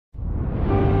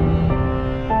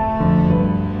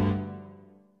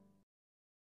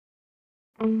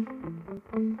My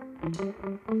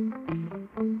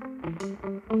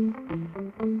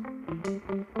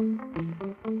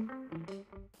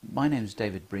name is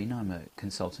David Breen. I'm a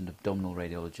consultant abdominal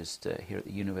radiologist here at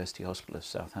the University Hospital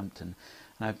Southampton,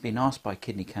 and I've been asked by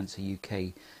Kidney Cancer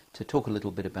UK to talk a little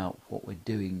bit about what we're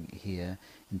doing here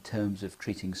in terms of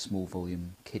treating small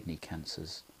volume kidney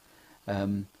cancers.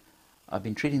 I've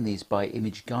been treating these by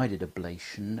image-guided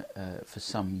ablation for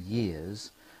some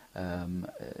years.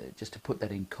 Just to put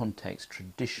that in context,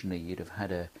 traditionally you'd have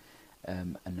had a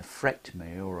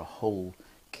nephrectomy or a whole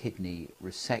kidney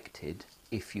resected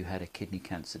if you had a kidney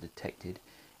cancer detected.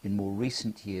 In more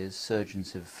recent years,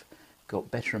 surgeons have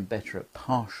got better and better at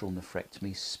partial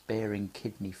nephrectomy, sparing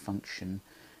kidney function,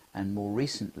 and more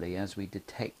recently, as we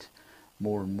detect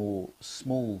more and more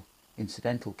small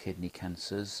incidental kidney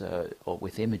cancers, or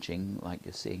with imaging like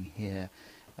you're seeing here,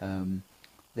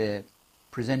 they're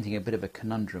presenting a bit of a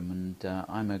conundrum, and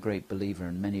I'm a great believer,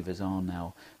 and many of us are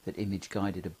now, that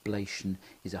image-guided ablation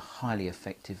is a highly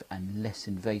effective and less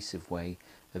invasive way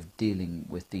of dealing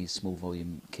with these small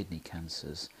volume kidney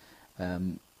cancers.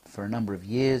 For a number of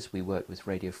years we worked with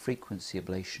radiofrequency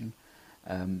ablation,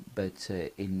 but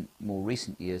in more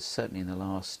recent years, certainly in the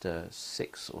last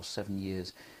 6 or 7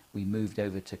 years, we moved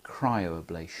over to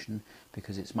cryoablation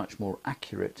because it's much more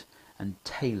accurate and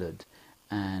tailored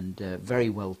and very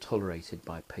well tolerated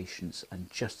by patients and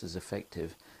just as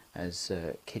effective as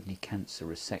kidney cancer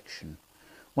resection.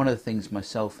 One of the things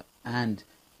myself and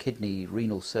kidney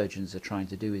renal surgeons are trying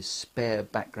to do is spare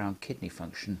background kidney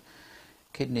function.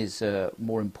 Kidneys are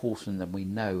more important than we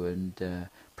know, and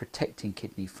protecting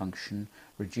kidney function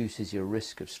reduces your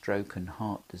risk of stroke and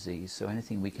heart disease. So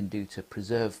anything we can do to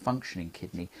preserve functioning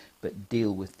kidney but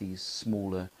deal with these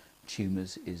smaller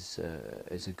tumours is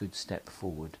a good step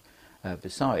forward.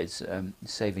 Besides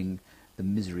saving the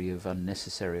misery of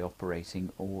unnecessary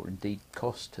operating or indeed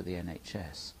cost to the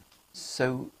NHS.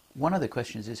 So one of the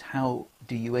questions is, how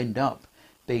do you end up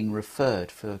being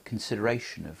referred for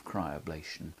consideration of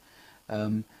cryoablation?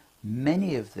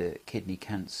 Many of the kidney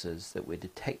cancers that we're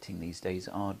detecting these days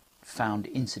are found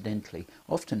incidentally,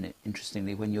 often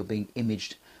interestingly when you're being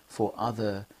imaged for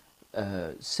other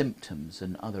symptoms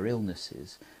and other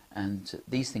illnesses, and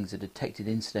these things are detected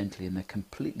incidentally and they're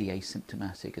completely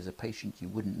asymptomatic. As a patient you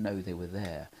wouldn't know they were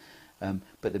there.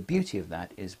 But the beauty of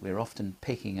that is we're often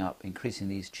picking up, increasing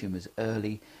these tumours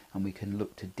early, and we can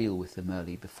look to deal with them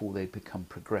early before they become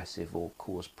progressive or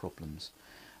cause problems.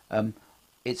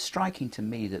 It's striking to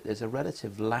me that there's a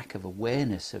relative lack of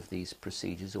awareness of these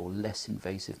procedures, or less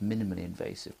invasive, minimally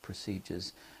invasive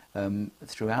procedures,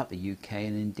 throughout the UK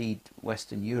and indeed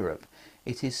Western Europe.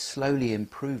 It is slowly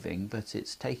improving, but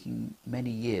it's taking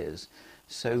many years.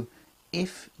 So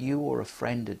if you or a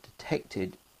friend are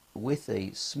detected with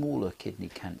a smaller kidney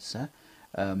cancer,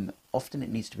 often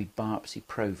it needs to be biopsy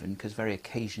proven, because very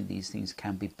occasionally these things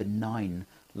can be benign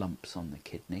lumps on the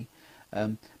kidney.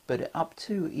 But up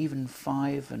to even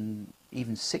 5 and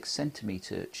even 6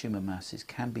 centimetre tumour masses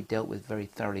can be dealt with very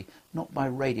thoroughly, not by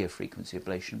radiofrequency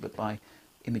ablation but by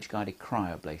image-guided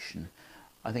cryoablation.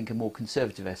 I think a more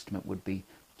conservative estimate would be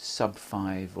sub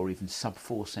 5 or even sub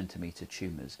 4 centimetre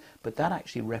tumours, but that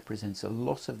actually represents a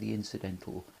lot of the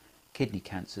incidental kidney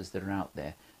cancers that are out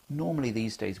there. Normally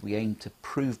these days we aim to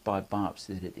prove by biopsy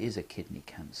that it is a kidney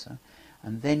cancer,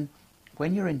 and then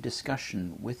when you're in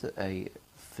discussion with a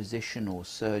physician or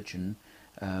surgeon,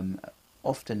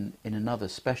 often in another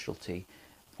specialty,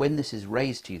 when this is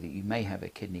raised to you that you may have a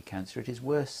kidney cancer, it is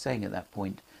worth saying at that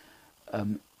point,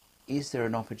 is there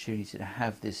an opportunity to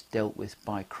have this dealt with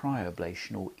by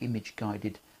cryoablation or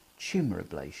image-guided tumour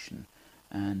ablation?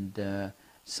 And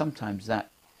sometimes that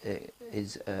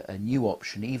is a new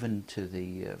option even to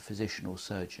the physician or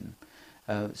surgeon.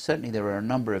 Certainly there are a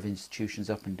number of institutions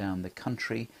up and down the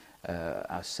country.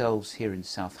 Ourselves here in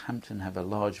Southampton have a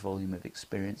large volume of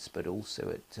experience, but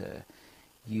also at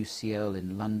UCL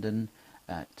in London,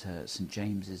 at St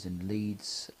James's in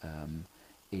Leeds,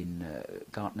 in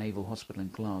Gart Naval Hospital in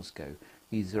Glasgow.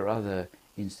 These are other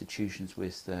institutions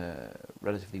with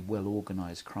relatively well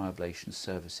organised cryoablation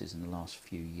services in the last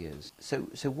few years. So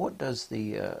what does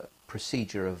the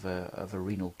procedure of a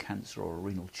renal cancer or a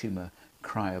renal tumour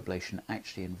cryoablation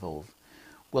actually involve?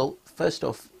 Well, first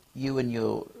off, you and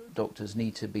your doctors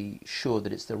need to be sure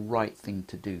that it's the right thing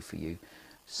to do for you.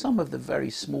 Some of the very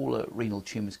smaller renal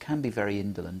tumours can be very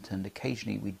indolent, and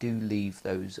occasionally we do leave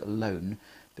those alone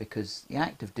because the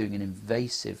act of doing an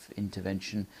invasive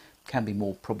intervention can be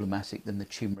more problematic than the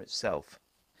tumour itself.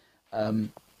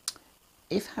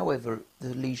 If, however,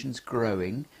 the lesion's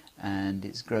growing and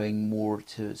it's growing more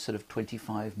to sort of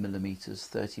 25 millimetres,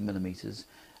 30 millimetres,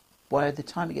 by the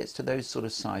time it gets to those sort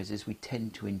of sizes, we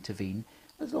tend to intervene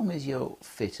as long as you're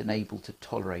fit and able to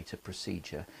tolerate a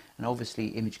procedure. And obviously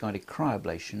image-guided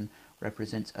cryoablation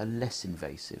represents a less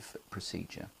invasive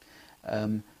procedure.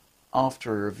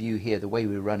 After a review here, the way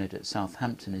we run it at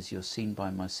Southampton is you're seen by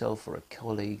myself or a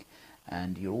colleague,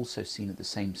 and you're also seen at the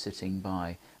same sitting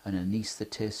by an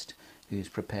anaesthetist who's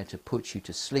prepared to put you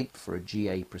to sleep for a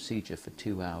GA procedure for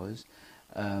 2 hours.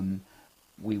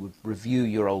 We would review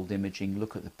your old imaging,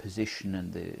 look at the position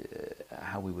and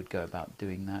how we would go about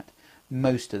doing that.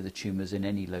 Most of the tumours in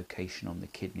any location on the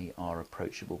kidney are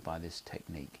approachable by this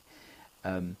technique.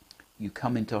 You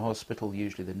come into hospital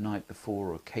usually the night before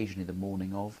or occasionally the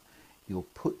morning of. You're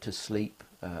put to sleep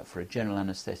for a general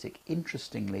anaesthetic,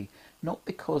 interestingly, not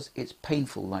because it's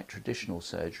painful like traditional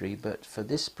surgery, but for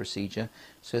this procedure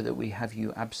so that we have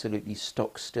you absolutely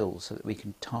stock still, so that we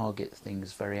can target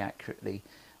things very accurately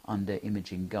under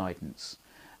imaging guidance.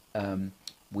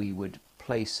 We would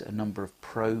place a number of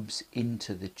probes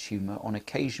into the tumour. On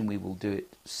occasion we will do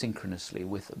it synchronously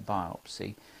with a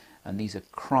biopsy, and these are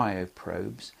cryo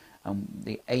probes, and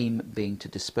the aim being to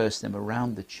disperse them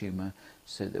around the tumour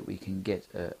so that we can get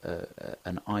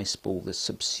an ice ball that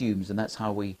subsumes, and that's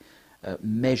how we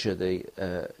measure the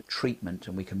treatment,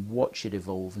 and we can watch it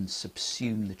evolve and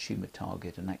subsume the tumour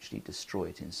target and actually destroy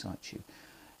it in situ.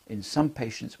 In some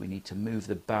patients we need to move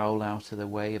the bowel out of the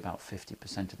way about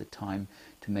 50% of the time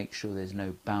to make sure there's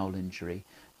no bowel injury,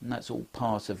 and that's all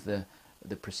part of the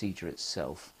procedure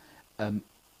itself.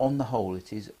 On the whole,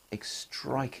 it is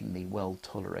strikingly well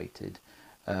tolerated.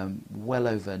 Well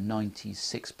over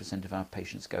 96% of our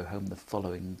patients go home the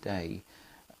following day.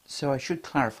 So I should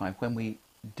clarify, when we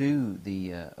do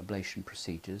the ablation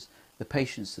procedures, the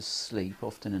patient's asleep,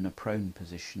 often in a prone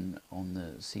position on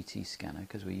the CT scanner,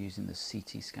 because we're using the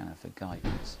CT scanner for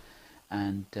guidance.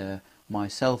 And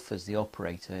myself as the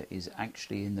operator is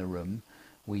actually in the room.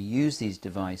 We use these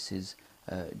devices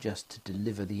just to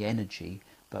deliver the energy,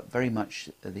 but very much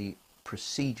the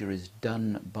procedure is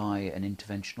done by an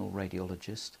interventional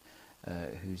radiologist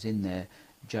who's in there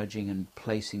judging and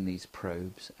placing these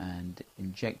probes and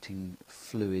injecting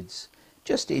fluids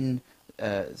just in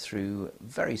through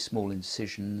very small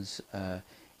incisions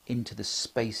into the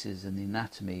spaces and the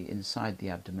anatomy inside the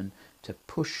abdomen to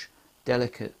push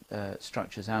delicate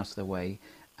structures out of the way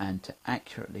and to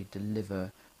accurately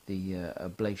deliver the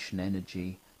ablation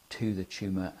energy to the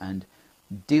tumour and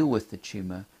deal with the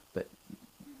tumour, but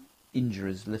injure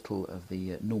as little of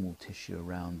the normal tissue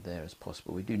around there as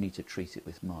possible. We do need to treat it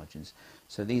with margins.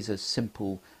 So these are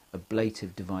simple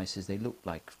ablative devices. They look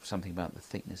like something about the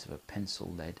thickness of a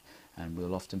pencil lead, and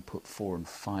we'll often put 4 and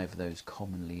 5 of those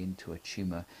commonly into a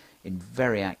tumour in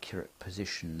very accurate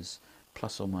positions,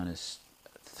 plus or minus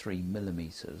 3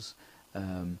 millimeters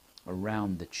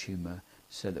around the tumour,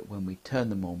 so that when we turn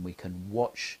them on we can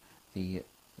watch the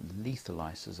lethal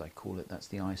ice, as I call it, that's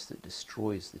the ice that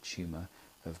destroys the tumour,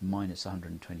 of minus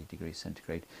 120 degrees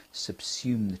centigrade,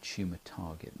 subsume the tumour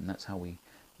target, and that's how we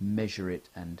measure it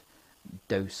and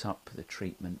dose up the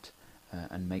treatment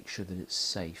and make sure that it's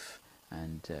safe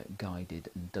and guided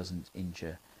and doesn't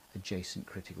injure adjacent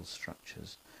critical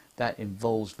structures. That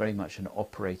involves very much an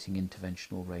operating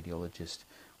interventional radiologist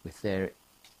with their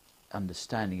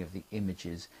understanding of the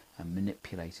images and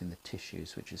manipulating the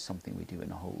tissues, which is something we do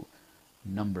in a whole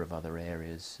number of other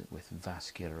areas with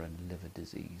vascular and liver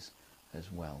disease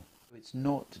as well. It's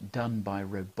not done by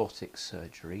robotic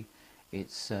surgery,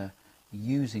 it's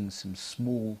using some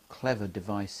small clever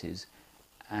devices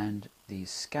and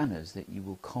these scanners that you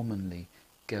will commonly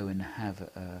go and have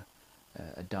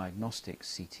a diagnostic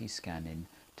CT scan in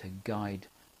to guide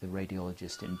the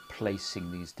radiologist in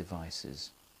placing these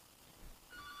devices.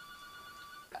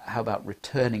 How about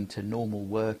returning to normal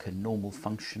work and normal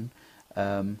function?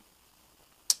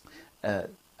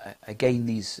 Again,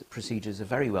 these procedures are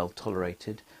very well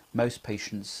tolerated. Most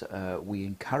patients we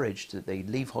encourage that they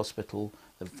leave hospital,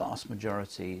 the vast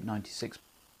majority, 96%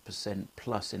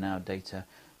 plus in our data,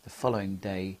 the following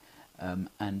day,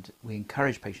 and we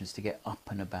encourage patients to get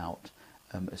up and about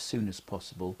as soon as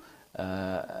possible.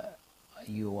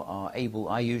 You are able,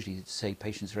 I usually say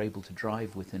patients are able to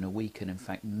drive within a week, and in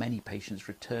fact many patients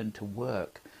return to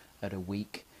work at a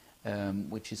week,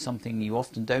 which is something you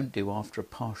often don't do after a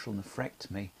partial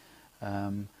nephrectomy.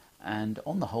 And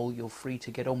on the whole, you're free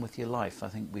to get on with your life. I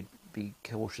think we'd be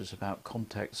cautious about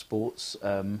contact sports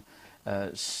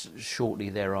shortly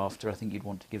thereafter. I think you'd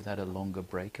want to give that a longer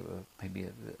break, of maybe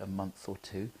a month or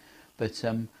two. But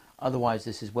otherwise,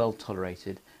 this is well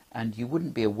tolerated, and you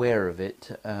wouldn't be aware of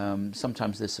it.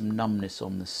 Sometimes there's some numbness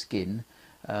on the skin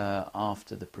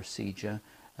after the procedure,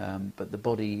 but the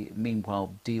body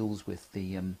meanwhile deals with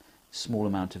the small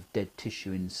amount of dead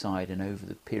tissue inside, and over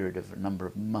the period of a number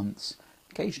of months,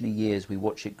 occasionally years, we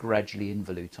watch it gradually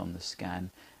involute on the scan,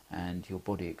 and your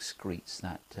body excretes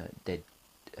that dead,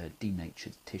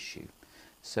 denatured tissue.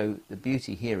 So the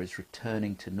beauty here is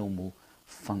returning to normal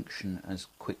function as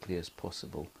quickly as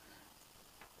possible.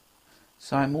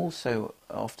 So I'm also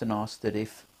often asked that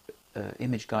if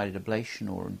image-guided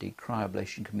ablation, or indeed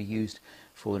cryoablation, can be used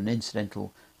for an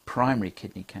incidental primary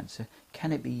kidney cancer,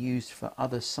 can it be used for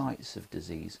other sites of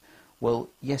disease? Well,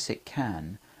 yes, it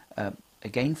can.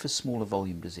 Again, for smaller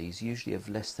volume disease, usually of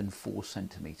less than 4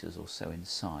 centimetres or so in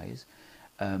size.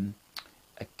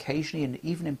 Occasionally, and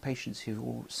even in patients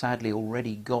who've sadly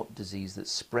already got disease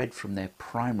that's spread from their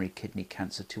primary kidney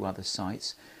cancer to other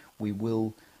sites, we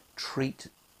will treat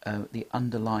the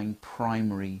underlying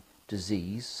primary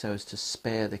disease so as to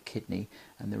spare the kidney.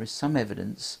 And there is some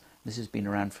evidence, this has been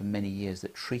around for many years,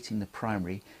 that treating the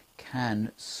primary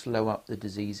can slow up the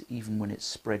disease even when it's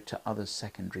spread to other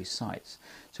secondary sites.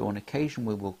 So on occasion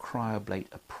we will cryoablate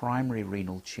a primary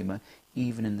renal tumour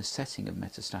even in the setting of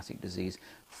metastatic disease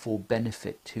for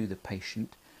benefit to the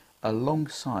patient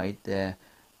alongside their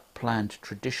planned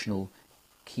traditional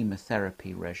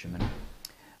chemotherapy regimen.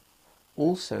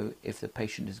 Also, if the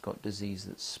patient has got disease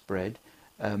that's spread,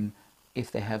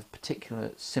 if they have particular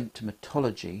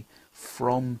symptomatology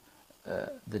from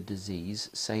the disease,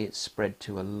 say it's spread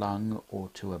to a lung or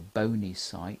to a bony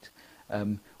site,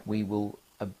 we will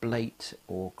ablate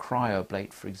or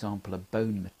cryoablate, for example, a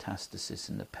bone metastasis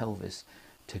in the pelvis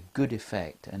to good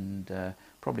effect, and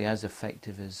probably as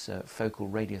effective as focal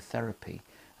radiotherapy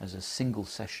as a single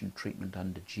session treatment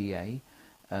under GA.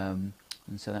 And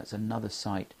so that's another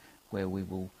site where we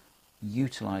will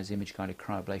utilise image-guided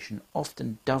cryoablation,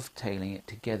 often dovetailing it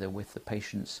together with the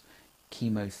patient's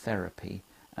chemotherapy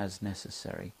as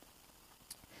necessary.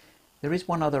 There is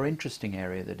one other interesting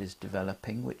area that is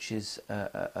developing, which is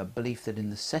a belief that in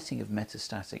the setting of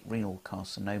metastatic renal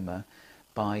carcinoma,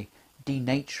 by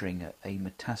denaturing a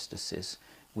metastasis,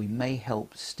 we may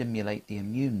help stimulate the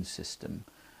immune system.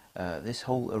 This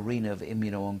whole arena of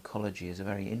immuno-oncology is a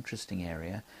very interesting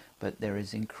area, but there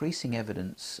is increasing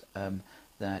evidence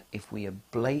that if we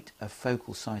ablate a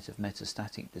focal site of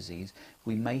metastatic disease,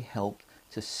 we may help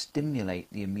to stimulate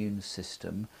the immune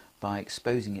system by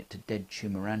exposing it to dead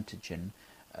tumour antigen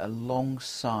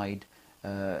alongside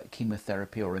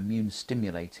chemotherapy or immune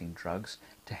stimulating drugs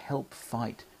to help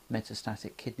fight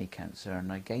metastatic kidney cancer.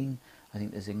 And again, I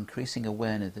think there's increasing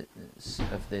awareness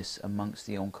of this amongst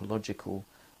the oncological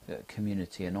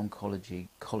community and oncology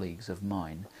colleagues of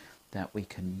mine, that we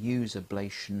can use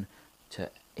ablation to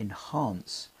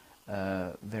enhance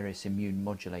various immune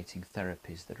modulating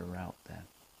therapies that are out there.